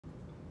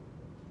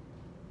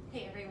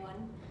Hey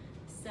everyone.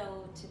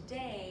 So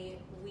today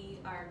we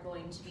are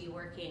going to be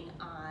working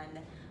on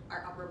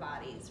our upper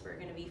bodies. We're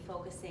going to be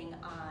focusing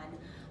on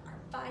our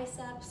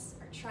biceps,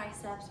 our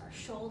triceps, our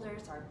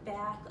shoulders, our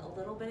back, a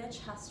little bit of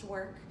chest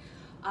work.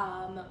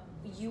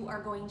 You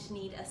are going to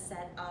need a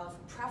set of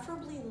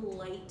preferably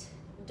light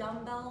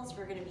dumbbells.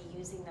 We're going to be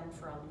using them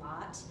for a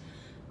lot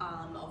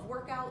of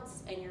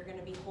workouts, and you're going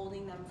to be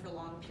holding them for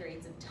long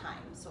periods of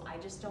time. So I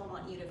just don't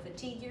want you to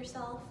fatigue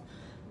yourself.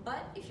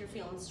 But if you're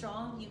feeling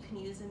strong, you can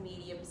use a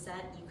medium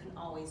set. You can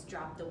always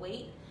drop the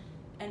weight,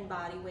 and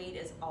body weight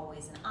is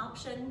always an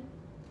option.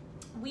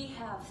 We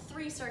have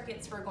 3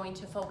 circuits we're going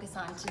to focus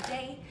on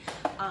today.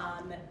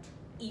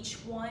 Each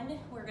one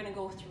we're going to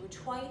go through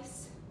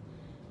twice,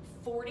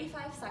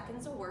 45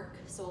 seconds of work,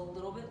 so a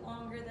little bit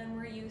longer than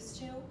we're used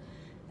to.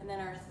 And then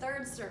our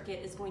 3rd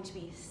circuit is going to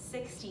be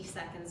 60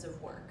 seconds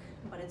of work,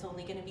 but it's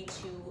only going to be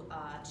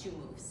two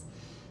moves.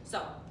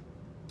 So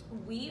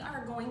we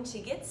are going to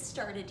get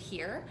started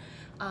here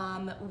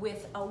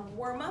with a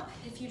warm-up.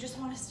 If you just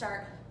want to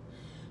start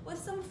with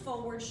some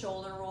forward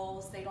shoulder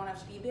rolls, they don't have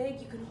to be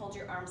big. You can hold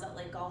your arms out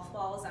like golf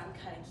balls. I'm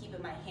kind of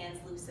keeping my hands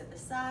loose at the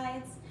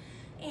sides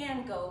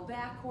and go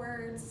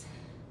backwards.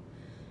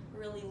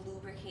 Really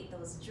lubricate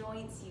those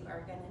joints. You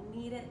are going to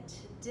need it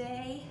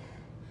today.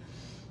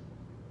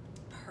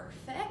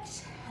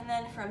 Perfect. And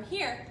then from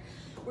here,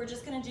 we're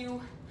just going to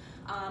do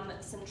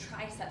some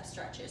tricep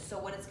stretches. So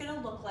what it's going to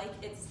look like,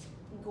 it's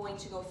going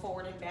to go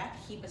forward and back,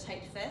 keep a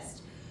tight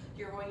fist.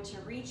 You're going to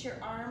reach your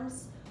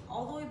arms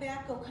all the way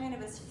back, go kind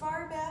of as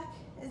far back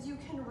as you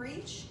can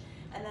reach,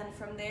 and then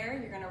from there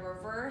you're going to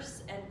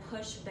reverse and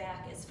push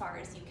back as far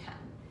as you can.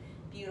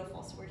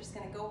 Beautiful. So we're just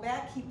going to go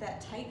back, keep that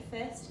tight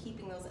fist,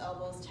 keeping those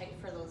elbows tight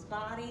for those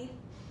body,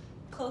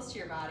 close to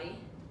your body.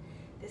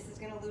 This is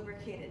going to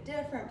lubricate a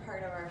different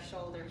part of our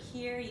shoulder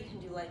here. You can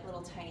do like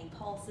little tiny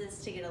pulses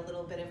to get a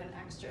little bit of an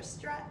extra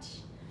stretch.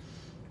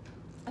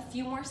 A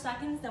few more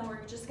seconds, then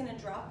we're just gonna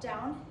drop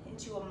down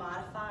into a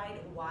modified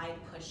wide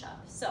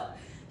push-up. So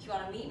if you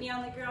wanna meet me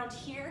on the ground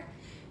here,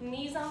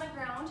 knees on the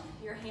ground,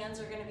 your hands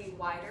are gonna be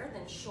wider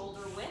than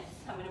shoulder width.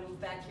 I'm gonna move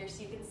back here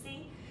so you can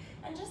see,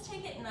 and just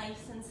take it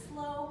nice and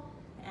slow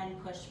and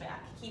push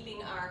back,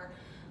 keeping our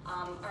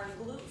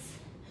glutes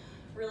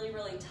really,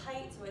 really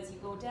tight. So as you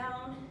go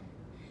down,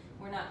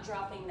 we're not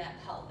dropping that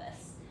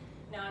pelvis.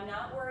 Now I'm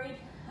not worried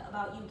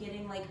about you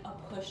getting like a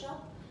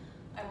push-up.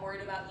 I'm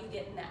worried about you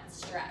getting that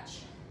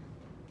stretch.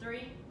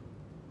 3,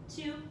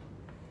 2,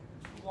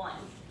 1.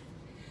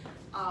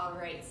 All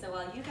right, so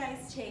while you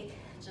guys take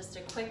just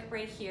a quick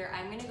break here,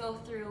 I'm gonna go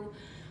through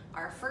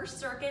our first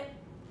circuit.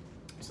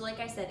 So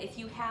like I said, if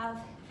you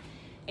have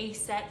a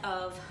set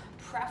of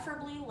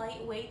preferably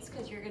light weights,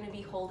 because you're gonna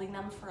be holding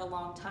them for a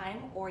long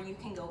time, or you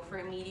can go for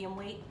a medium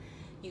weight,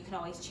 you can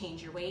always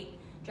change your weight.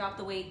 Drop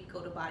the weight, go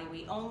to body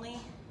weight only,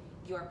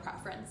 your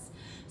preference.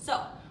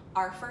 So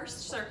our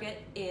first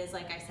circuit is,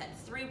 like I said,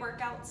 3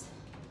 workouts,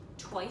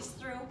 twice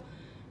through,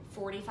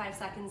 45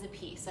 seconds a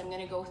piece. I'm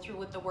gonna go through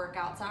what the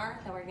workouts are,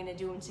 then we're gonna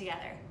do them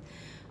together.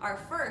 Our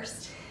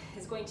first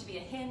is going to be a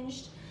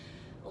hinged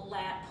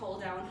lat pull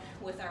down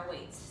with our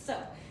weights.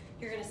 So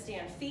you're gonna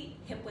stand feet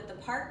hip width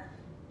apart,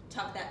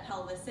 tuck that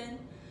pelvis in,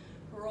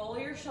 roll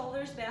your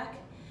shoulders back,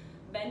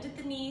 bend at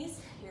the knees,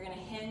 you're gonna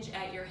hinge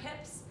at your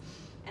hips,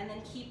 and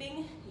then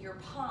keeping your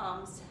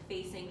palms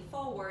facing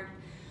forward,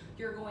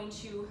 you're going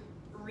to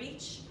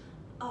reach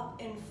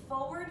up and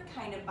forward,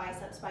 kind of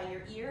biceps by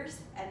your ears,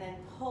 and then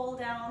pull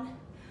down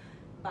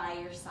by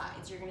your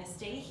sides. You're gonna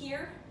stay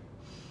here,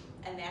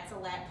 and that's a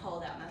lat pull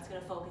down. That's gonna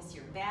focus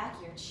your back,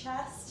 your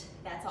chest.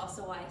 That's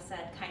also why I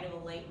said kind of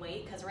a light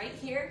weight, because right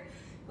here,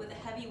 with a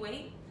heavy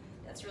weight,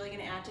 that's really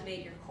gonna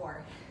activate your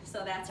core.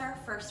 So that's our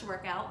first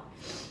workout.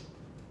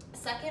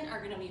 Second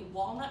are gonna be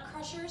walnut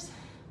crushers,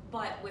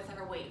 but with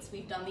our weights.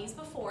 We've done these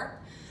before.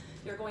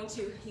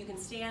 You can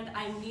stand,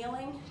 I'm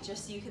kneeling,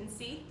 just so you can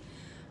see.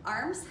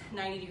 Arms,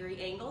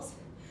 90-degree angles,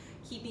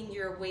 keeping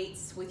your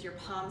weights with your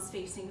palms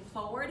facing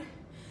forward.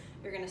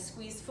 You're gonna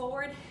squeeze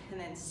forward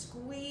and then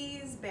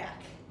squeeze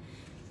back.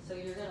 So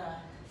you're gonna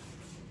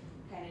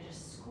kind of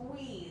just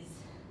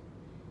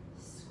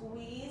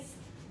squeeze,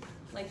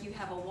 like you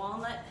have a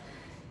walnut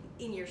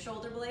in your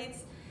shoulder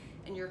blades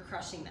and you're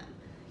crushing them.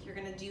 You're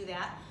gonna do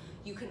that.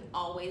 You can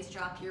always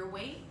drop your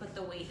weight, but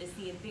the weight is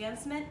the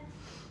advancement.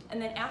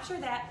 And then after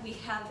that, we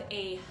have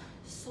a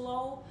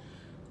slow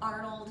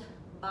Arnold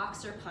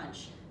boxer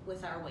punch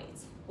with our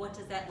weights. What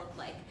does that look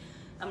like?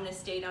 I'm gonna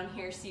stay down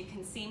here so you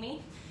can see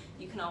me.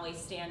 You can always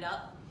stand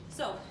up.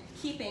 So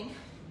keeping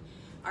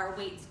our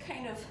weights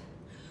kind of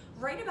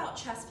right about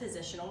chest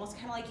position, almost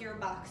kind of like you're a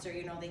boxer,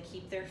 you know, they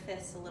keep their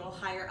fists a little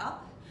higher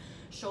up,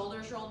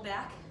 shoulders rolled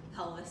back,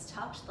 pelvis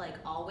tucked like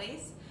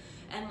always.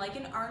 And like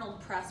an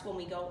Arnold press, when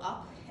we go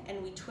up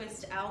and we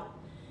twist out,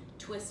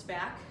 twist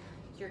back,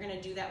 you're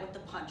gonna do that with the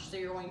punch. So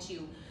you're going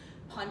to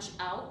punch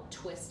out,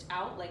 twist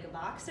out like a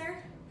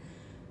boxer,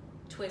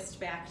 twist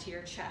back to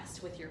your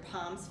chest with your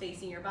palms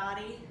facing your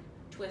body,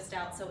 twist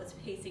out so it's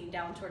facing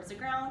down towards the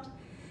ground,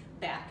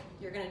 back.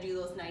 You're gonna do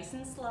those nice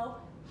and slow.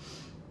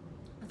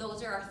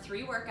 Those are our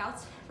 3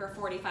 workouts for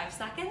 45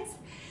 seconds.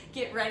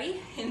 Get ready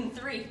in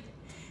 3,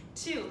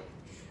 2,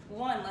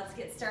 1. Let's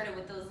get started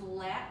with those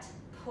lat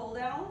pull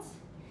downs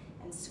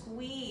and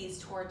squeeze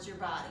towards your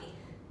body.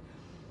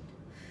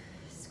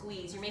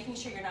 Squeeze. You're making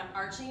sure you're not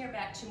arching your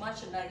back too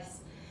much. A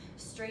nice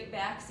straight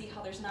back. See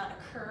how there's not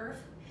a curve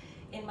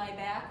in my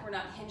back. We're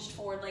not hinged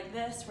forward like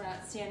this. We're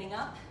not standing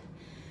up.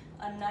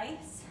 A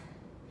nice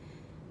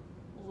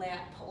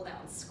lat pull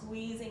down.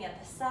 Squeezing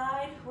at the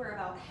side. We're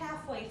about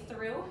halfway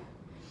through.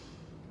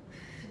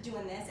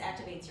 Doing this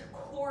activates your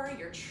core,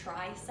 your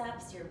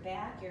triceps, your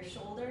back, your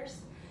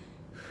shoulders.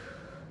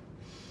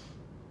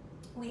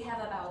 We have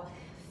about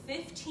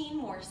 15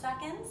 more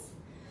seconds.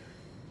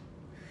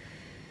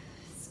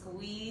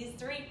 Squeeze,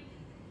 3,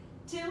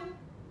 2,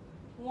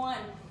 1.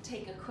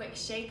 Take a quick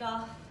shake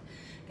off.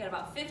 Got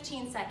about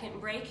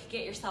 15-second break.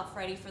 Get yourself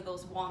ready for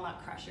those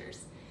walnut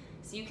crushers.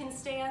 So you can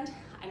stand.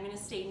 I'm gonna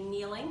stay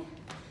kneeling,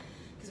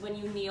 because when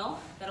you kneel,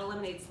 that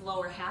eliminates the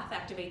lower half,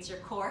 activates your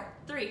core.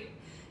 3,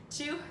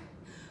 2,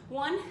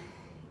 1,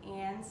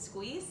 and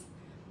squeeze,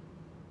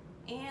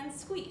 and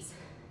squeeze.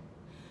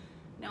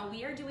 Now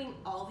we are doing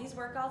all these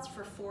workouts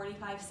for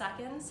 45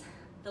 seconds.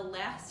 The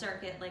last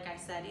circuit, like I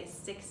said, is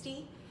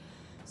 60.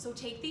 So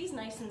take these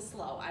nice and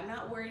slow. I'm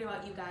not worried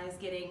about you guys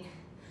getting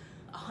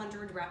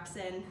 100 reps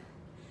in,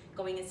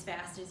 going as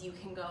fast as you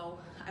can go.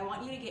 I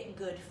want you to get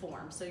good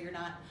form, so you're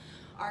not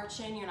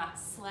arching, you're not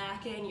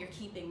slacking, you're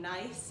keeping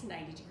nice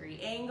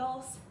 90-degree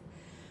angles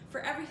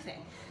for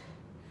everything.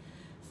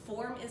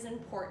 Form is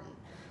important.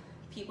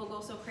 People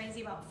go so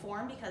crazy about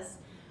form because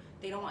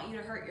they don't want you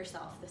to hurt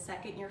yourself. The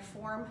second your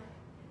form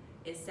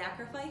is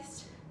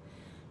sacrificed,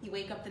 you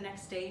wake up the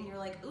next day and you're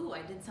like, ooh,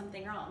 I did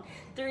something wrong.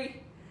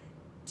 3,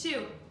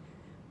 2,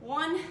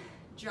 1,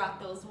 drop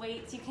those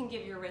weights. You can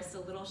give your wrists a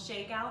little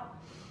shake out.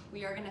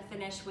 We are gonna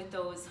finish with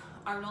those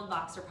Arnold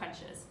boxer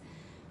punches.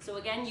 So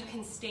again, you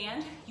can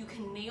stand, you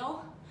can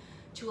kneel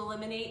to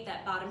eliminate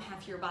that bottom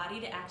half of your body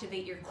to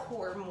activate your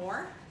core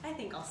more. I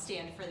think I'll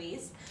stand for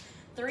these.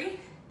 3,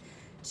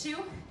 2,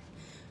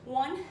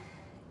 1,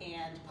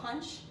 and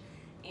punch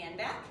and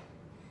back,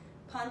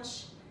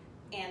 punch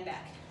and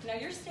back. Now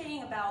you're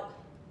staying about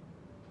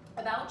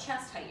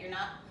chest height. You're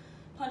not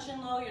punching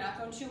low, you're not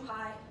going too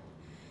high.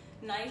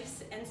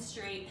 Nice and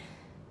straight,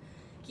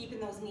 keeping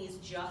those knees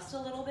just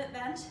a little bit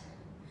bent.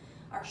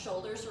 Our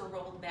shoulders are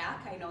rolled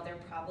back. I know they're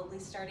probably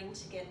starting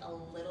to get a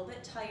little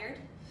bit tired.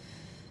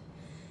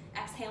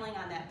 Exhaling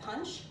on that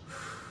punch,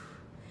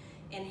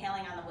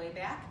 inhaling on the way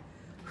back.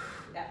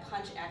 That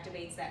punch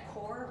activates that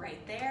core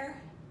right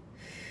there.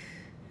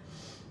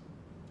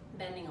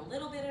 Bending a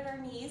little bit at our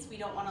knees. We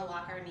don't want to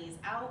lock our knees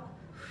out.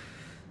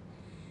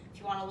 If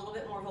you want a little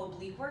bit more of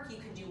oblique work, you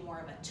can do more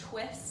of a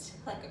twist,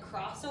 like a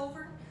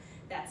crossover.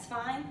 That's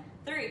fine.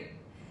 3,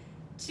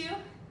 2,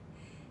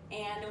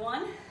 and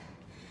 1.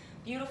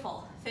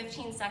 Beautiful.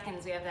 15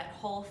 seconds. We have that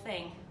whole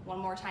thing one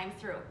more time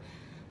through.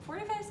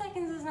 45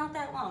 seconds is not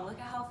that long. Look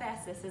at how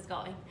fast this is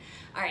going.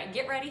 All right,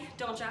 get ready.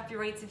 Don't drop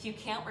your weights if you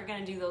can't. We're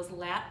gonna do those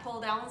lat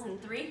pull downs in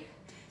 3,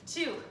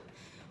 2,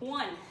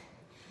 1.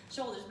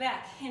 Shoulders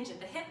back, hinge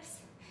at the hips,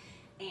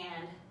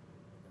 and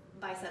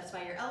biceps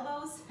by your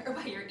elbows, or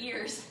by your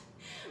ears.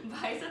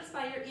 Biceps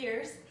by your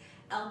ears,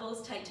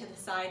 elbows tight to the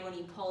side when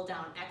you pull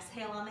down.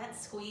 Exhale on that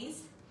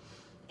squeeze.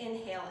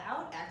 Inhale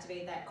out,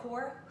 activate that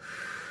core.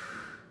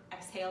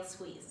 Exhale,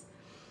 squeeze.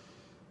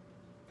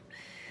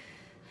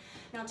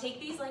 Now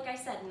take these, like I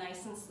said,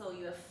 nice and slow.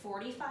 You have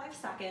 45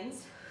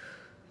 seconds.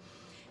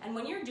 And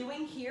when you're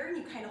doing here and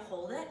you kind of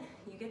hold it,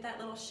 you get that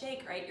little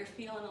shake, right? You're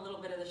feeling a little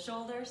bit of the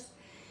shoulders.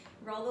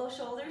 Roll those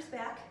shoulders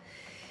back.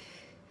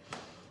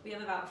 We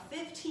have about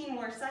 15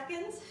 more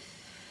seconds.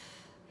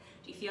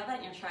 Do you feel that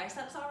in your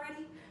triceps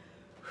already?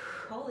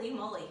 Holy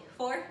moly.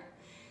 4,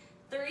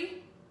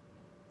 3,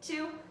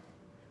 2,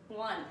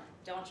 1.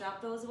 Don't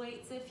drop those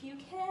weights if you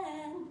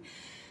can.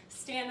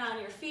 Stand on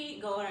your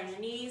feet, go on your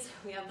knees.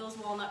 We have those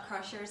walnut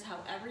crushers,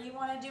 however you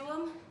want to do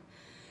them.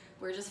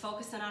 We're just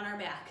focusing on our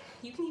back.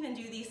 You can even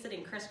do these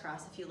sitting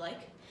crisscross if you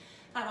like.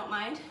 I don't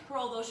mind.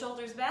 Roll those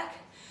shoulders back.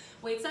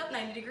 Weights up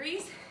 90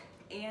 degrees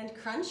and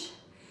crunch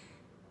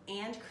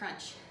and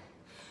crunch.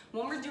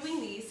 When we're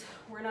doing these,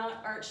 we're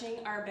not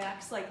arching our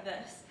backs like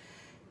this.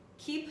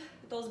 Keep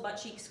those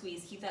butt cheeks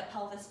squeezed. Keep that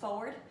pelvis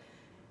forward.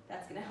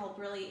 That's gonna help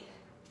really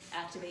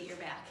activate your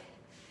back.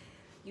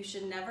 You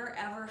should never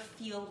ever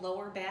feel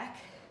lower back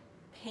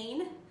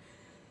pain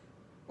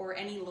or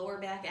any lower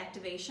back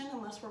activation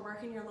unless we're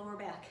working your lower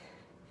back.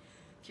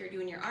 If you're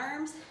doing your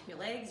arms, your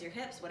legs, your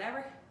hips,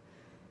 whatever,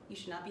 you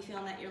should not be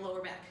feeling that in your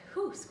lower back.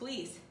 Whew,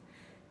 squeeze,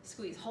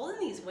 squeeze. Holding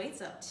these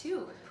weights up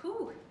too.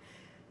 Whew,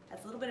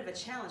 that's a little bit of a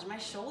challenge. My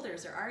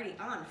shoulders are already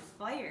on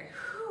fire.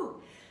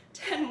 Whew,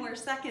 10 more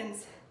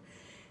seconds.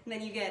 And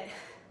then you get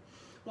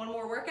one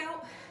more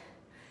workout,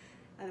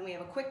 and then we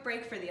have a quick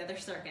break for the other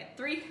circuit.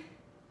 3,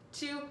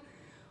 2,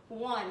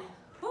 1.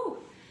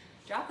 Whew.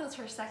 Drop those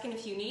for a second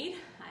if you need.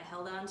 I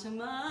held on to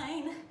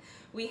mine.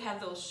 We have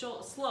those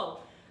slow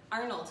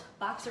Arnold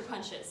boxer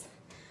punches.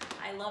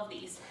 I love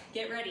these.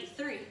 Get ready.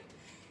 3,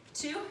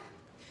 2,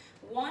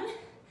 1.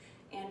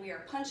 And we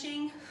are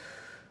punching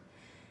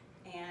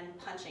and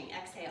punching.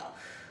 Exhale.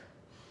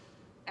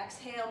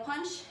 Exhale,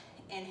 punch,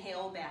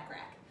 inhale, back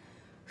rack.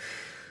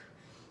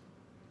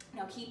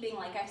 Now keeping,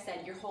 like I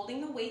said, you're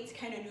holding the weights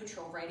kind of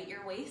neutral right at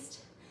your waist,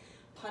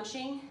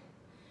 punching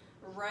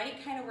right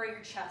kind of where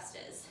your chest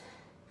is.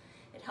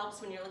 It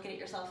helps when you're looking at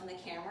yourself in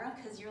the camera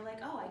because you're like,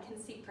 oh, I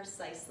can see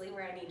precisely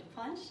where I need to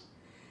punch.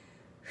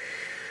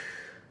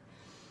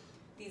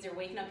 These are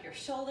waking up your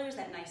shoulders.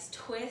 That nice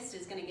twist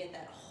is gonna get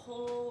that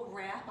whole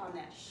wrap on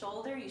that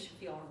shoulder. You should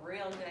feel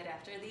real good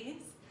after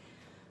these.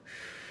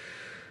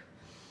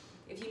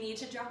 If you need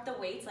to drop the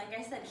weights, like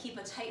I said, keep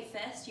a tight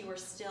fist. You are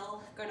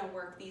still gonna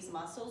work these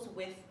muscles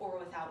with or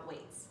without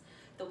weights.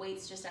 The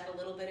weights just add a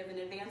little bit of an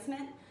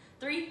advancement.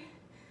 3,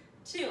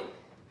 2,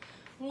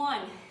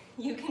 1.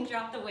 You can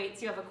drop the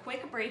weights. You have a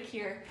quick break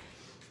here.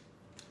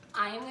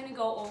 I am gonna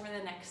go over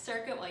the next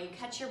circuit while you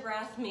catch your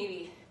breath,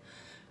 maybe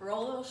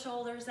roll those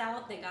shoulders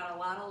out. They got a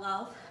lot of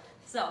love.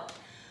 So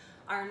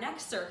our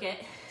next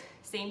circuit,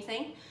 same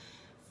thing,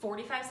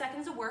 45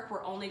 seconds of work.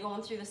 We're only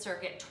going through the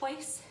circuit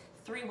twice,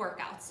 3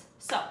 workouts.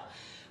 So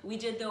we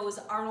did those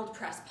Arnold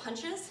press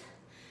punches.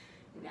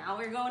 Now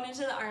we're going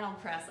into the Arnold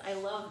press. I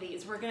love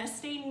these. We're gonna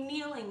stay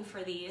kneeling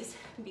for these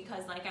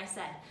because, like I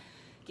said,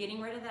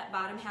 getting rid of that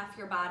bottom half of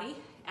your body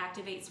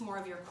activates more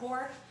of your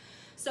core.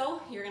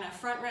 So you're gonna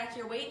front rack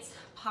your weights,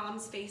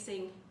 palms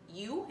facing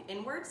you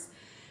inwards,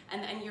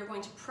 and then you're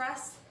going to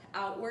press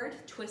outward,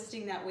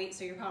 twisting that weight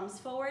so your palms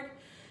forward,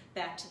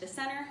 back to the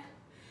center,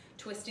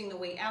 twisting the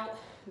weight out,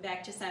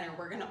 back to center.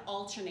 We're gonna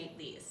alternate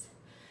these.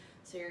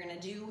 So you're gonna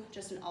do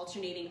just an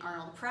alternating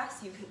Arnold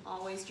press. You can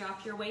always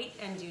drop your weight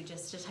and do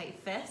just a tight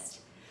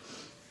fist.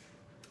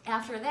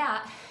 After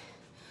that,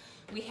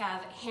 we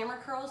have hammer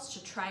curls to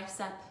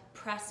tricep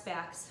press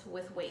backs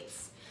with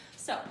weights.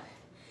 So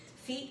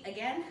feet,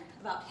 again,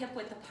 about hip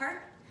width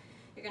apart.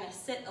 You're gonna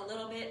sit a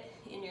little bit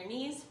in your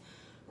knees,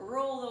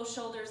 roll those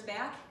shoulders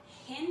back,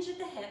 hinge at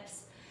the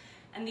hips,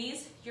 and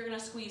these you're gonna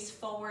squeeze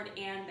forward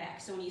and back.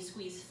 So when you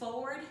squeeze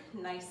forward,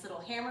 nice little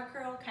hammer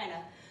curl, kind of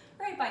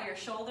right by your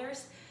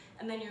shoulders,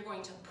 and then you're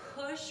going to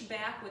push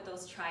back with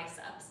those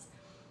triceps.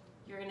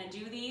 You're gonna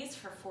do these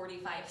for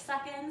 45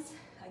 seconds.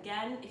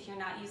 Again, if you're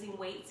not using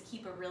weights,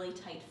 keep a really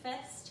tight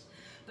fist,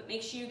 but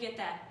make sure you get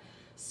that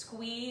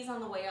squeeze on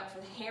the way up for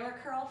the hammer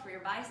curl for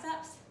your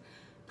biceps,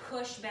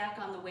 push back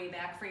on the way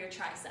back for your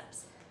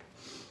triceps.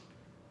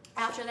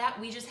 After that,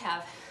 we just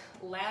have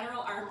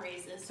lateral arm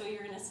raises. So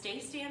you're gonna stay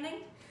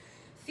standing,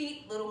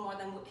 feet a little more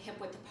than hip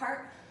width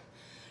apart,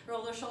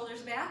 roll those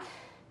shoulders back,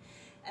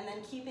 and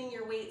then keeping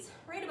your weights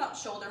right about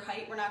shoulder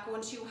height. We're not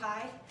going too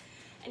high,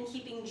 and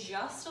keeping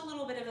just a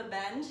little bit of a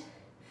bend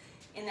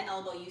in the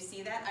elbow. You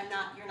see that?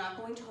 You're not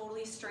going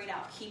totally straight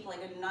out. Keep like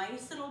a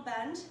nice little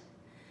bend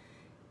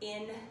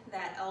in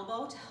that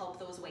elbow to help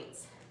those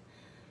weights.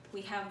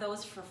 We have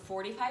those for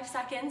 45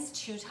 seconds,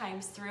 2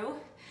 times through.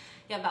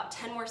 You have about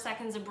 10 more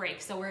seconds of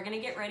break. So we're gonna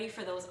get ready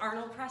for those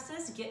Arnold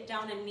presses. Get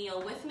down and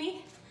kneel with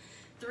me.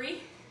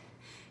 3,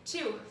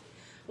 2,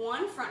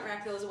 1, front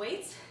rack those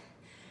weights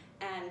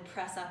and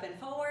press up and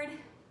forward,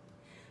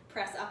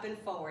 press up and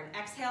forward.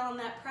 Exhale on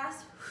that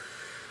press.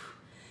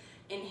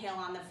 Inhale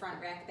on the front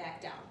rack,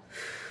 back down.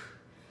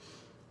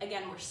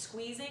 Again, we're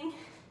squeezing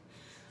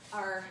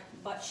our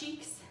butt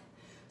cheeks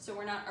so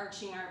we're not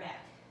arching our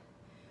back.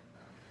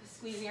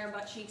 Squeezing our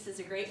butt cheeks is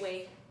a great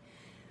way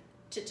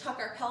to tuck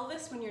our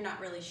pelvis when you're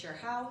not really sure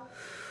how,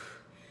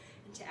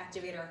 and to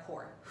activate our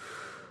core.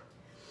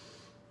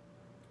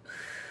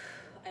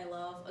 I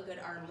love a good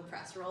Arnold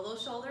press. Roll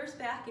those shoulders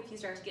back if you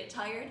start to get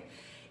tired.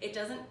 It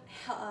doesn't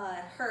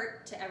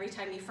hurt to every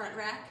time you front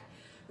rack,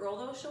 roll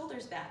those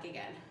shoulders back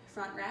again.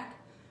 Front rack,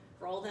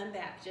 roll them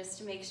back just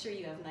to make sure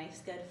you have nice,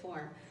 good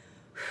form.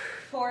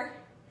 4,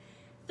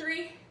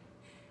 3,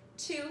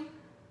 2,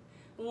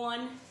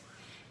 1,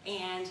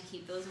 and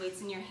keep those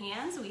weights in your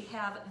hands. We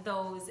have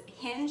those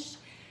hinged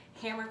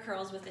hammer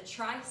curls with a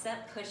tricep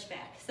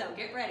pushback. So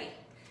get ready.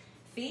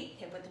 Feet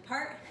hip width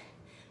apart,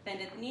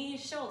 bend at the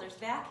knees, shoulders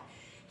back,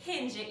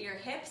 hinge at your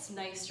hips,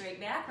 nice straight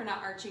back. We're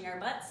not arching our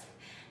butts,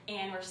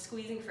 and we're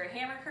squeezing for a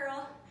hammer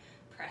curl,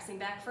 pressing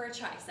back for a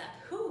tricep.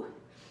 Whew.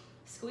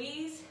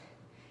 Squeeze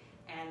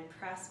and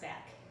press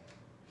back.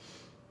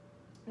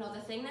 Now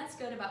the thing that's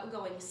good about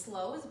going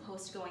slow as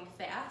opposed to going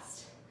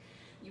fast,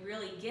 you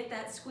really get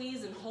that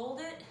squeeze and hold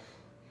it,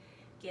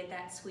 get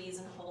that squeeze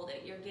and hold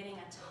it. You're getting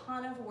a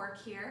ton of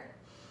work here.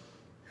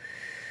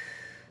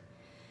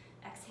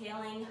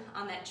 Exhaling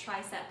on that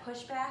tricep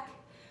pushback,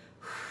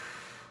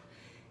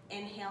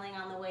 inhaling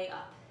on the way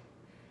up.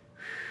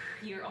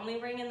 You're only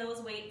bringing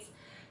those weights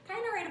kind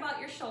of right about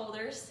your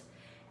shoulders,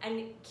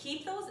 and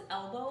keep those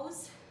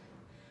elbows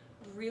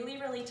really,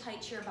 really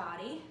tight to your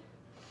body,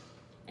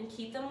 and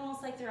keep them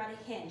almost like they're at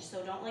a hinge.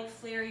 So don't like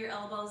flare your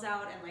elbows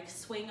out and like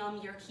swing them.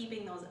 You're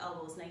keeping those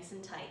elbows nice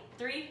and tight.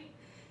 3,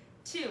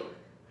 2,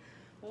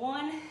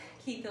 1.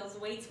 Keep those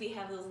weights. We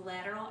have those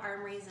lateral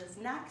arm raises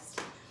next.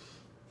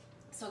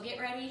 So get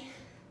ready.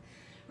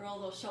 Roll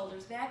those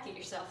shoulders back. Get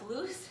yourself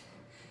loose.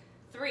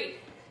 3,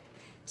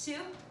 2,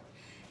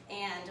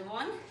 and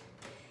 1.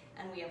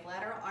 And we have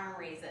lateral arm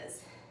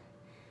raises.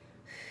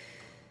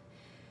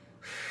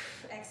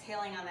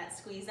 Exhaling on that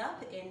squeeze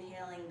up,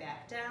 inhaling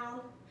back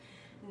down.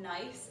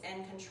 Nice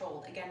and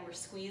controlled. Again, we're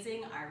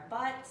squeezing our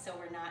butt, so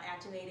we're not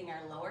activating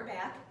our lower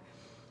back.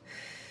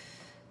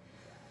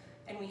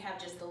 And we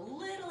have just the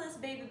littlest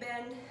baby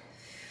bend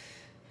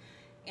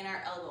in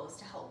our elbows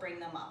to help bring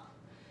them up.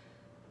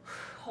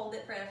 Hold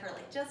it for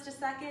like just a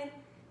second.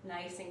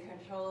 Nice and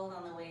controlled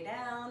on the way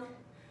down.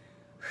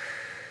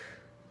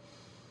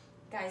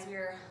 Guys,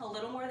 we're a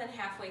little more than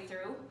halfway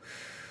through.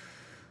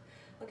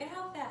 Look at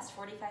how fast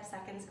 45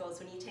 seconds goes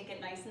when you take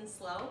it nice and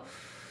slow.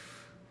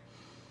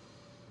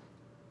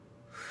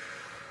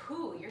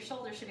 Ooh, your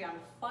shoulders should be on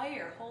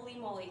fire. Holy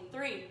moly.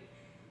 3,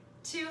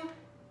 2,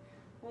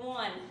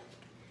 1.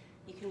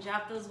 You can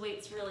drop those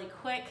weights really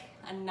quick.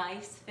 A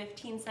nice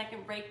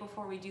 15-second break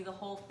before we do the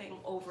whole thing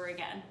over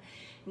again.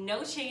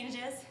 No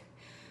changes.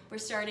 We're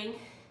starting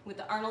with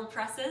the Arnold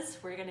presses.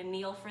 We're gonna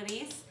kneel for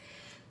these.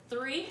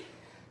 3,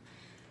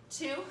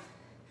 2,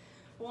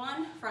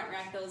 1. Front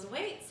rack those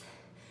weights.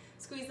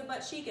 Squeeze the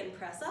butt cheek and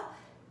press up,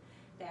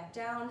 back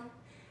down.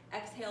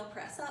 Exhale,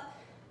 press up,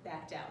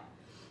 back down.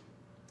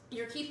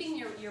 You're keeping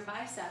your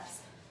biceps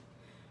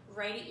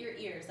right at your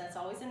ears. That's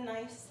always a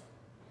nice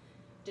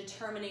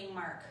determining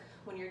mark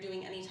when you're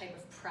doing any type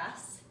of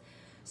press,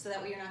 so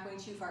that way you're not going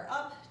too far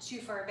up, too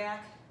far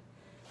back,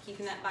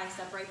 keeping that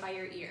bicep right by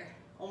your ear.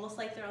 Almost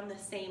like they're on the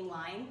same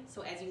line,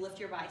 so as you lift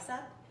your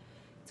bicep,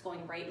 it's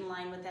going right in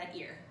line with that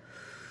ear.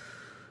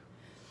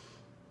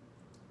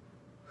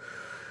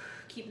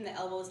 Keeping the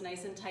elbows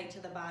nice and tight to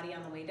the body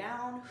on the way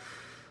down.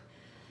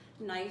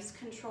 Nice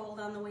controlled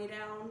on the way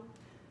down.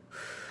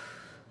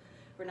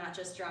 We're not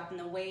just dropping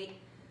the weight.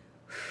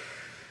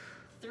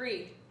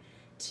 3,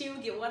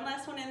 2, get one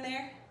last one in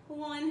there.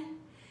 1,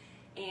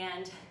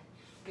 and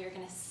we are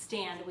gonna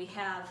stand. We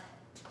have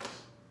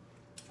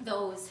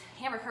those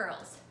hammer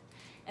curls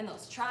and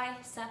those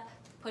tricep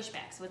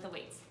pushbacks with the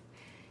weights.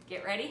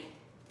 Get ready.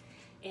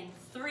 In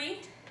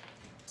 3,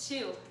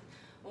 2,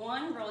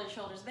 1, roll your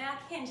shoulders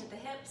back, hinge at the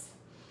hips,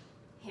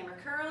 hammer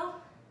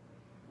curl,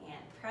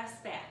 and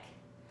press back.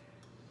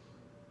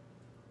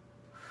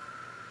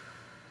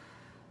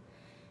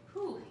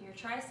 Whew, your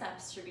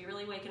triceps should be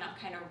really waking up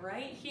kind of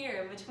right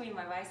here in between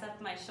my bicep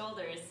and my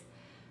shoulders.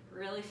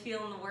 Really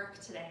feeling the work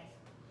today.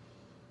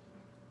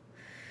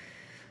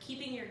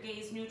 Keeping your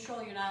gaze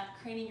neutral, you're not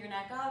craning your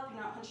neck up,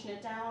 you're not hunching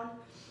it down.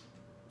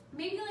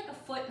 Maybe like a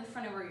foot in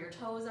front of where your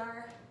toes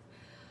are.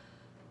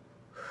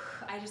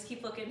 I just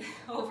keep looking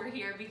over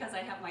here because I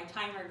have my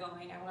timer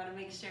going. I want to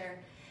make sure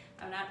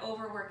I'm not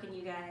overworking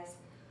you guys.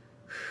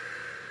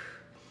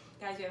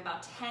 Guys, we have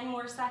about 10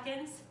 more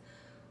seconds.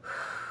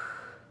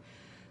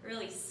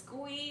 Really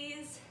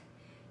squeeze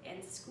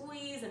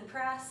and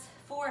press.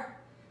 4,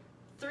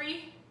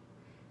 3,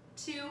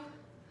 2,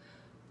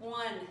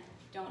 1.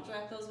 Don't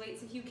drop those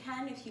weights if you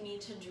can. If you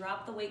need to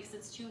drop the weight because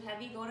it's too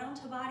heavy, go down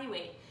to body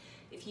weight.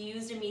 If you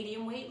used a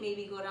medium weight,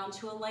 maybe go down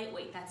to a light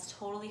weight. That's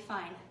totally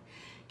fine.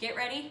 Get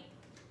ready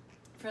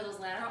for those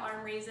lateral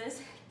arm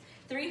raises.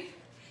 3,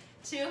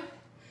 2,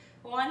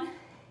 1,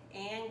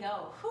 and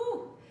go.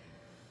 Whew.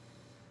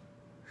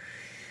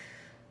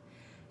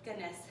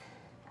 Goodness,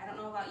 I don't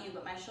know about you,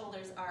 but my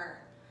shoulders are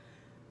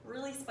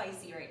really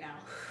spicy right now.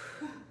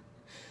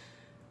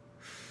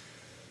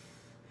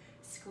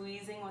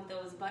 Squeezing with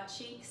those butt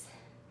cheeks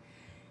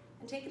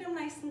and taking them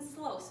nice and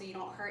slow so you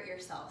don't hurt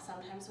yourself.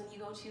 Sometimes when you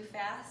go too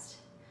fast,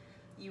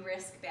 you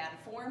risk bad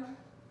form.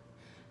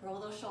 Roll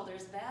those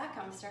shoulders back.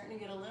 I'm starting to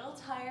get a little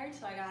tired,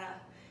 so I gotta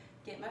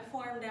get my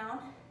form down.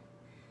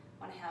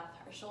 Want to have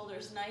our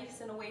shoulders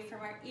nice and away from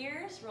our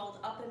ears, rolled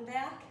up and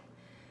back.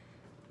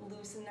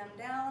 Loosen them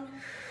down.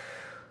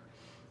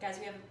 Guys,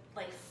 we have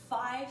like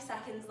 5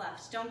 seconds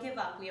left. Don't give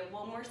up. We have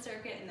one more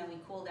circuit and then we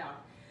cool down.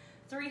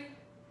 3,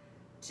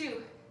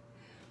 2,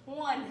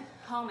 1.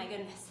 Oh my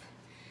goodness.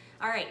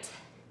 All right.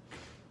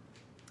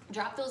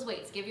 Drop those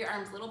weights. Give your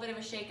arms a little bit of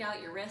a shake out,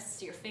 your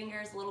wrists, your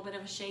fingers, a little bit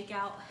of a shake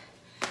out.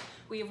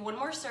 We have one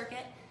more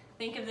circuit.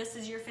 Think of this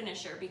as your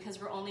finisher because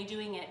we're only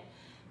doing it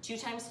 2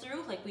 times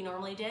through like we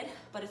normally did,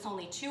 but it's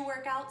only 2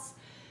 workouts,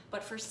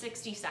 but for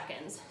 60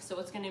 seconds. So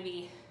it's gonna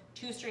be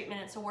 2 straight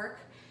minutes of work,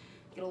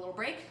 get a little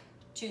break,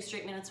 2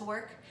 straight minutes of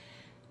work,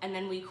 and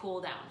then we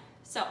cool down.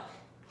 So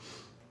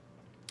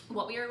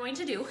what we are going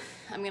to do,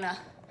 I'm gonna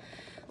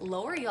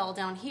lower y'all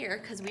down here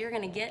because we are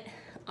gonna get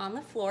on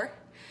the floor.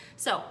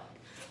 So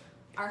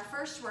our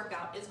first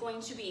workout is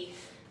going to be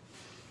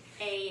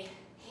a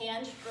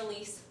hand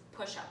release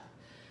push-up.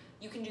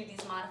 You can do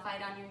these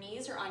modified on your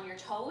knees or on your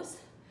toes.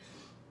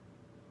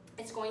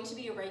 It's going to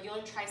be a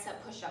regular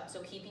tricep push-up,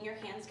 so keeping your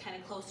hands kind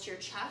of close to your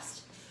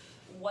chest.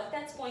 What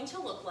that's going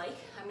to look like,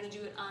 I'm going to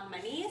do it on my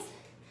knees.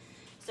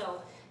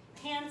 So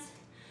hands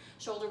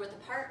shoulder width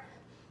apart.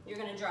 You're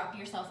going to drop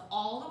yourself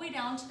all the way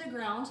down to the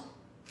ground,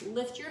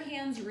 lift your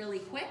hands really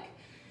quick,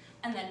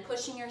 and then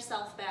pushing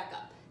yourself back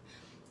up.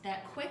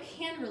 That quick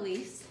hand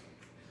release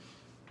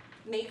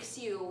makes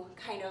you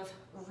kind of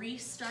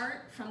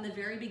restart from the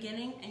very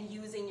beginning and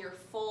using your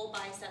full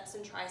biceps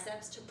and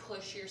triceps to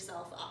push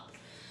yourself up.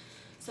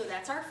 So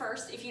that's our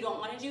first. If you don't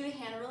want to do the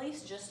hand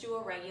release, just do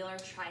a regular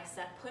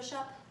tricep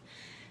push-up.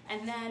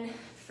 And then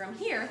from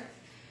here,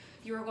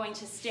 you are going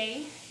to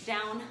stay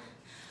down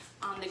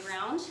on the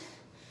ground.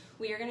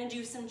 We are going to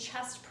do some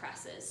chest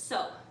presses.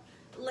 So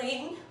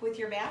laying with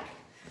your back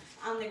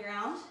on the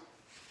ground,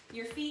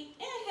 your feet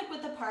hip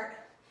width apart.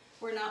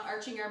 We're not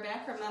arching our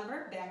back,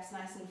 remember, back's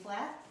nice and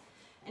flat.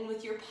 And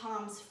with your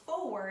palms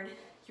forward,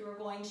 you are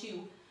going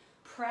to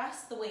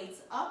press the weights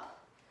up,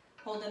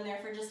 hold them there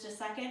for just a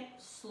second,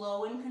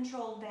 slow and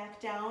controlled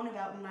back down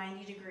about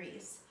 90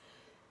 degrees.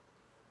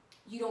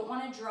 You don't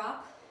want to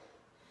drop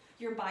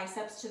your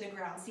biceps to the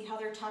ground. See how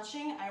they're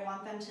touching? I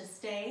want them to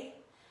stay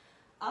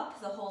up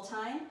the whole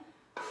time.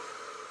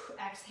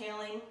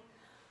 Exhaling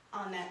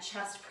on that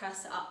chest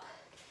press up.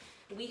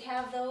 We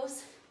have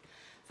those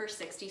for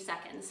 60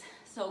 seconds.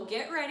 So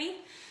get ready.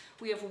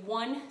 We have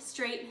 1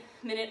 straight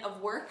minute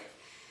of work.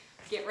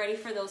 Get ready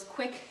for those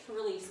quick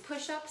release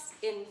push-ups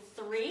in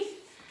 3,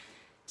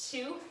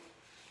 2,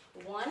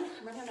 1.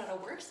 I'm running out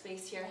of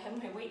workspace here. I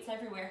have my weights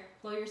everywhere.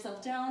 Lower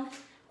yourself down.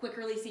 Quick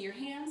release of your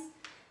hands.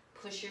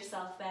 Push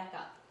yourself back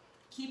up.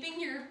 Keeping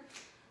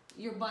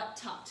your butt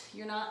tucked.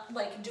 You're not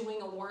like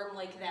doing a worm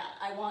like that.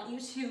 I want you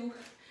to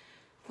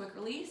quick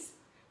release,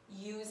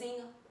 using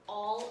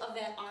all of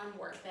that arm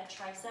work, that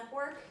tricep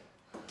work,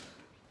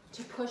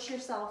 to push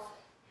yourself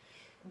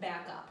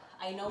back up.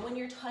 I know when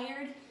you're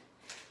tired,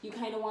 you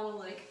kind of want to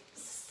like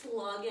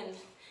slug and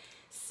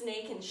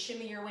snake and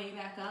shimmy your way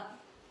back up.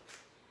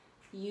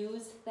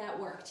 Use that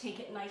work. Take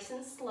it nice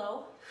and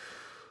slow.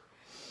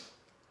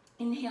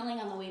 Inhaling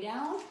on the way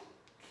down.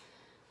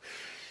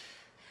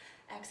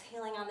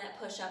 Exhaling on that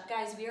push-up.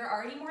 Guys, we are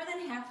already more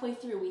than halfway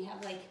through. We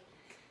have like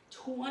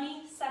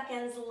 20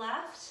 seconds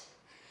left.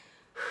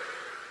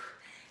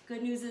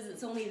 Good news is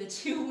it's only the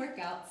 2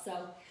 workouts,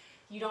 so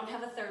you don't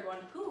have a third one.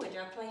 Ooh, I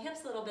dropped my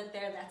hips a little bit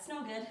there. That's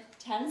no good.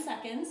 10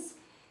 seconds.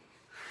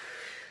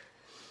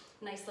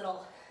 Nice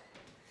little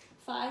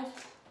 5,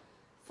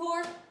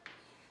 4,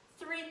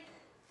 3,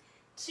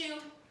 2,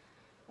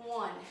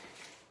 1.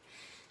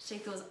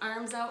 Shake those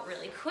arms out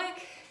really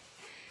quick.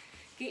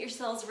 Get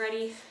yourselves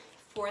ready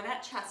for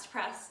that chest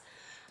press.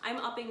 I'm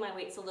upping my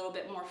weights a little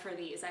bit more for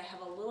these. I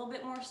have a little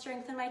bit more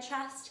strength in my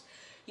chest.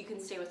 You can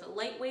stay with a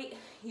light weight.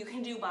 You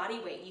can do body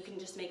weight. You can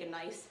just make a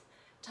nice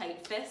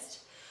tight fist.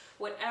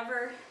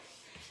 Whatever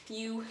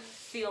you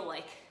feel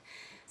like.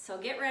 So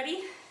get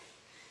ready.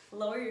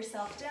 Lower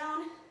yourself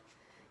down.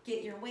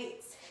 Get your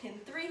weights in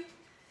 3,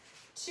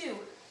 2,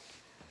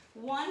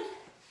 1.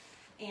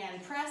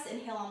 And press.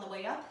 Inhale on the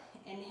way up.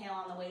 Inhale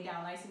on the way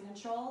down. Nice and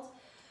controlled.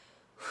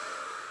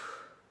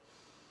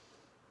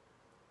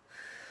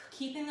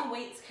 Keeping the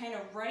weights kind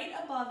of right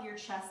above your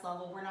chest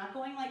level. We're not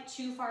going like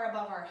too far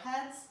above our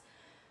heads.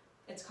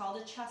 It's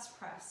called a chest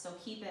press, so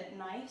keep it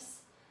nice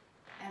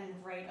and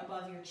right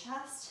above your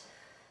chest.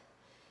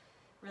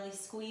 Really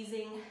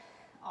squeezing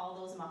all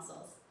those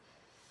muscles.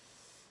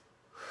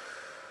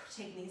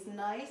 Take these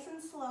nice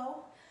and slow.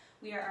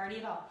 We are already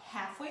about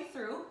halfway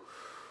through.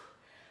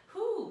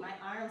 Whew, my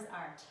arms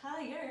are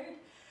tired.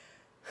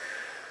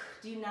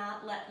 Do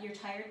not let your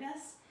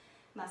tiredness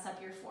mess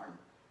up your form.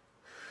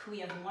 We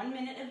have 1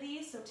 minute of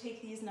these, so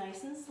take these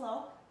nice and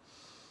slow.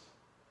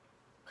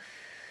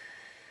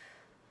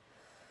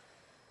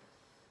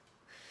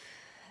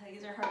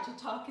 These are hard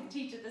to talk and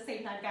teach at the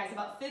same time, guys.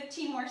 About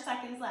 15 more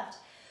seconds left.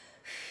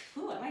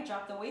 Ooh, I might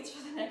drop the weights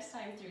for the next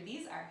time through.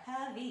 These are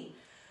heavy.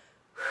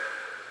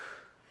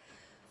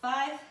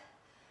 5,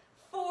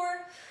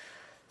 4,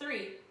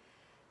 3,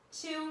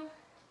 2,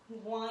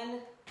 1.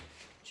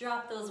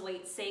 Drop those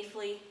weights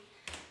safely.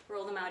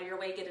 Roll them out of your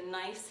way. Get a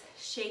nice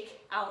shake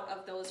out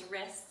of those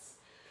wrists.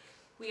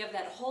 We have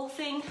that whole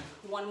thing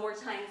 1 more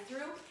time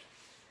through,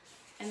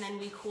 and then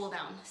we cool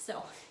down.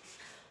 So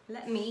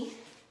let me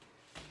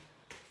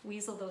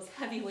weasel those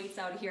heavy weights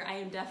out of here. I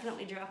am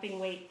definitely dropping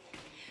weight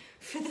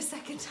for the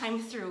 2nd time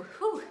through.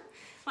 Whew,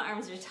 my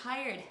arms are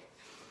tired.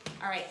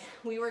 All right,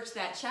 we worked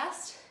that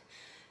chest.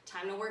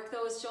 Time to work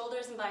those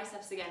shoulders and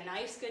biceps again.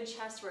 Nice, good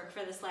chest work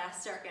for this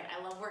last circuit.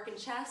 I love working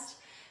chest.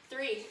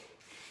 3,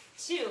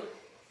 2,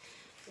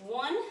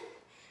 1.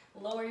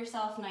 Lower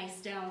yourself nice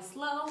down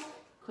slow.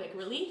 Quick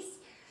release.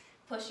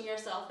 Pushing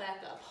yourself back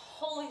up.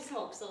 Holy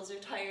smokes, those are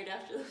tired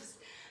after those.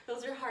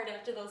 Those are hard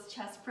after those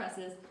chest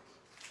presses.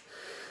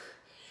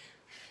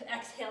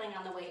 Exhaling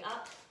on the way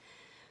up.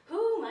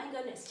 Oh my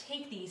goodness,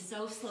 take these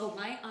so slow.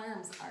 My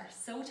arms are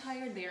so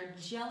tired. They are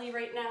jelly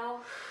right now.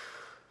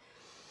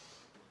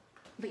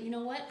 But you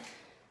know what?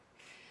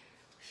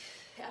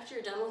 After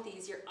you're done with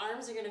these, your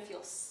arms are gonna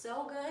feel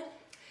so good.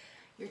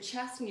 Your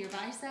chest and your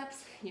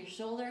biceps and your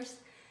shoulders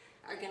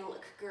are gonna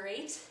look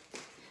great.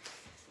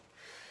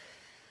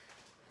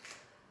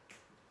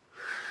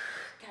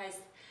 Guys,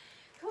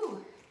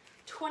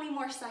 20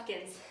 more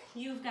seconds.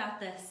 You've got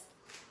this.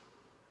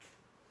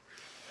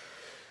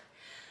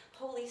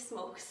 Holy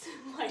smokes,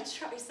 my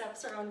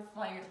triceps are on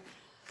fire.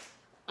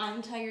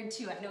 I'm tired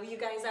too, I know you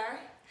guys are.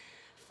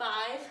 5,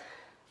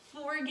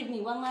 4, give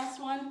me one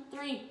last one.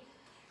 3,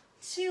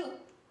 2,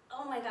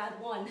 oh my God,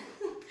 1.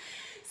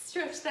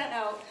 Stretch that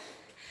out.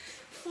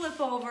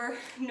 flip over,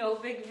 no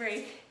big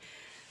break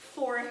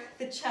for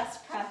the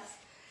chest press.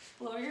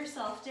 Lower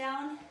yourself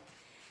down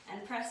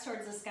and press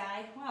towards the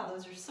sky. Wow,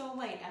 those are so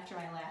light after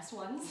my last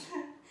ones.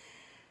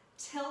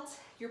 Tilt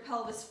your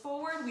pelvis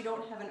forward. We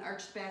don't have an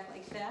arched back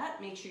like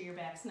that. Make sure your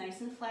back's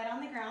nice and flat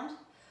on the ground.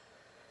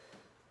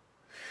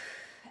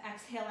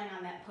 Exhaling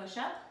on that push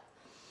up.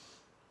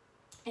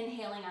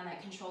 Inhaling on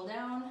that control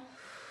down.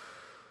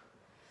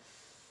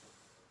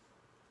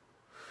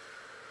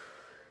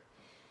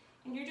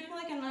 And you're doing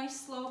like a nice,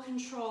 slow,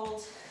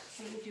 controlled,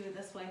 let me do it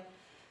this way,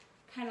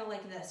 kind of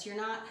like this. You're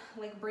not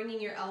like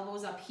bringing your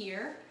elbows up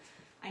here.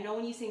 I know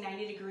when you say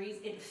 90 degrees,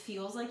 it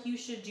feels like you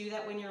should do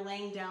that when you're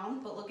laying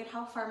down, but look at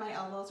how far my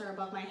elbows are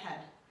above my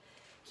head.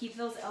 Keep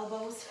those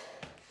elbows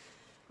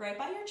right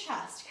by your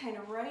chest, kind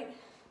of right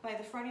by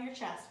the front of your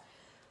chest.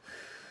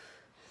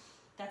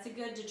 That's a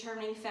good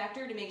determining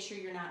factor to make sure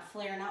you're not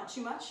flaring out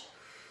too much.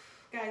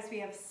 Guys, we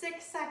have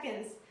 6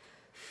 seconds.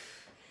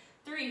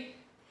 3,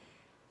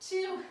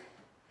 2,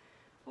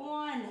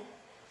 1.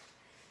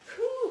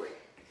 Whew.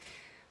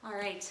 All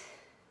right,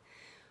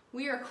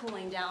 we are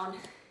cooling down.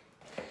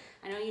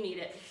 I know you need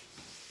it.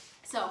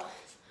 So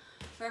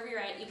wherever you're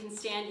at, you can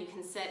stand, you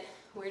can sit.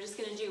 We're just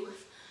gonna do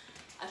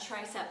a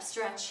tricep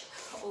stretch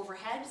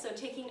overhead. So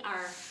taking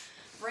our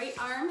right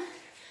arm,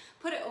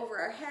 put it over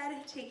our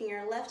head, taking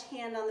our left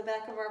hand on the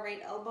back of our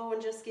right elbow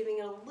and just giving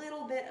it a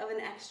little bit of an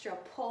extra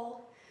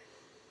pull.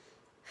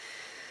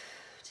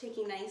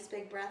 Taking nice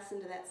big breaths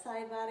into that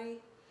side body.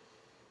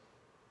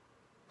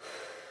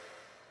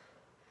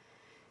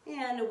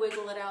 And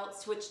wiggle it out,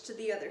 switch to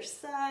the other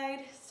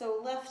side.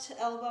 So left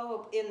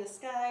elbow in the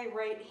sky,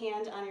 right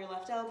hand on your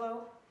left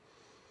elbow.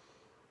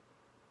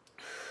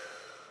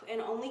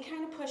 And only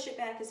kind of push it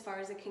back as far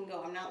as it can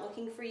go. I'm not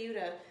looking for you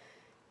to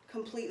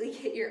completely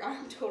get your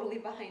arm totally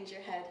behind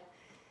your head.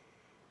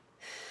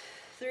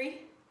 3,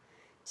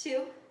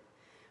 2,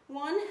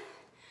 1.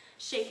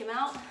 Shake them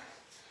out.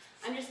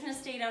 I'm just gonna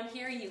stay down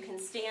here. You can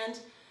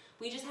stand.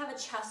 We just have a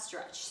chest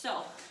stretch.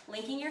 So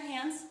linking your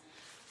hands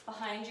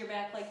behind your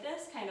back like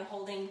this, kind of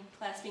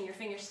clasping your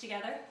fingers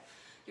together.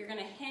 You're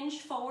gonna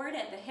hinge forward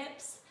at the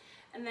hips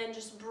and then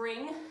just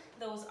bring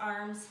those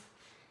arms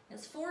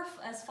as far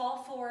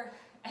forward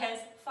as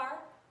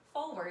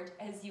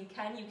you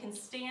can. You can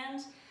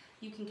stand,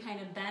 you can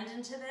kind of bend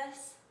into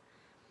this.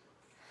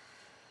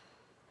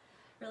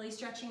 Really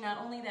stretching not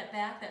only that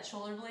back, that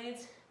shoulder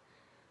blades,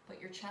 but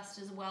your chest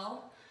as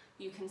well.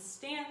 You can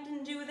stand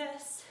and do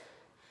this.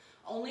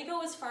 Only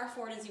go as far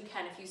forward as you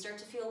can. If you start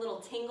to feel a little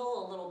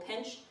tingle, a little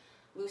pinch,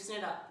 loosen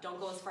it up. Don't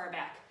go as far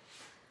back.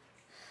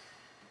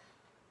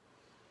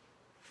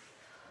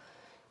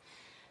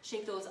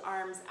 Shake those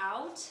arms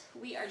out.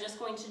 We are just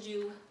going to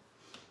do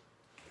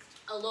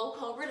a low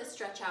cobra to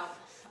stretch out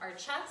our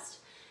chest.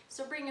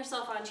 So bring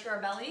yourself onto our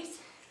bellies.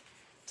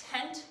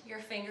 Tent your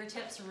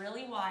fingertips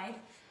really wide,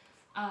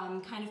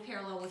 kind of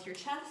parallel with your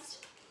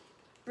chest.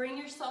 Bring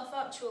yourself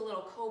up to a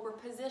little cobra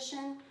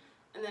position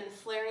and then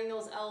flaring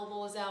those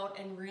elbows out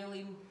and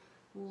really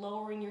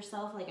lowering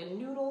yourself like a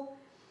noodle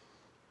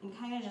and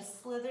kind of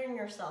just slithering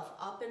yourself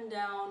up and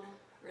down.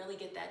 Really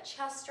get that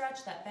chest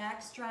stretch, that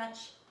back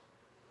stretch.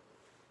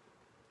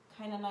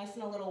 Kind of nice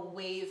in a little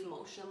wave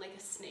motion like a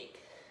snake.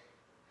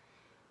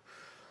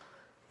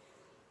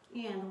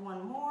 And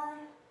one more.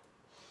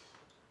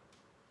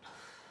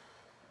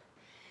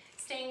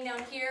 Staying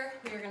down here,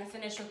 we are going to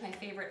finish with my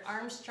favorite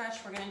arm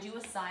stretch. We're going to do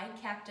a side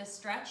cactus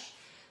stretch.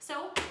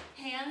 So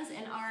hands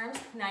and arms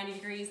 90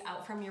 degrees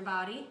out from your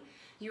body.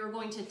 You're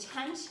going to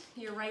tent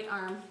your right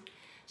arm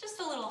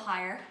just a little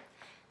higher.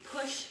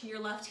 Push your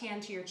left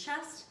hand to your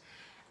chest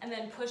and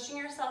then pushing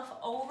yourself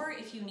over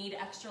if you need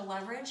extra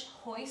leverage.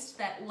 Hoist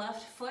that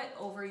left foot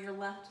over your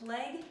left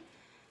leg.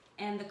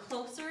 And the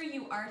closer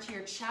you are to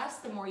your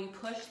chest, the more you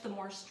push, the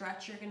more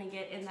stretch you're going to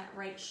get in that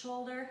right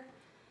shoulder.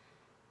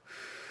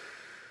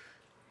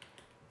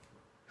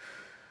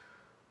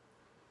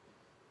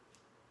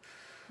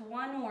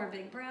 One more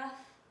big breath.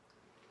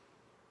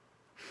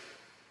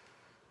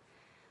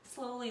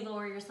 Slowly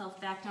lower yourself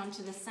back down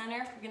to the center.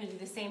 We're going to do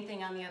the same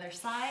thing on the other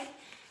side.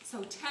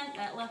 So tent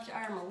that left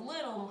arm a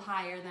little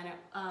higher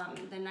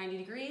than 90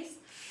 degrees.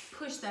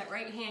 Push that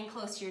right hand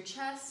close to your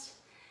chest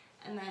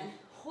and then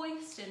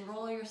hoist and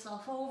roll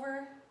yourself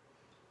over.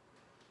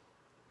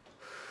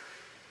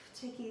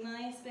 Taking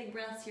nice big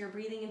breaths here,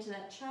 breathing into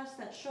that chest,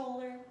 that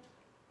shoulder.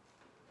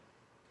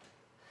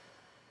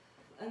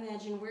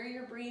 Imagine where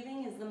you're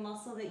breathing is the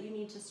muscle that you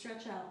need to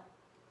stretch out.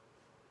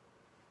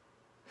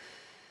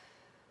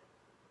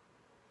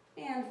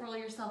 And roll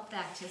yourself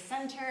back to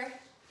center.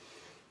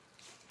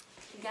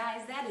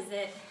 Guys, that is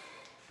it.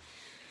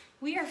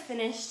 We are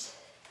finished.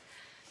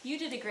 You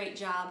did a great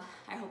job.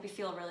 I hope you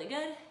feel really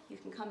good. You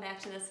can come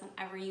back to this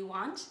whenever you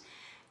want.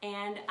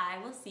 And I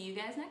will see you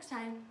guys next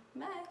time.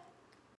 Bye.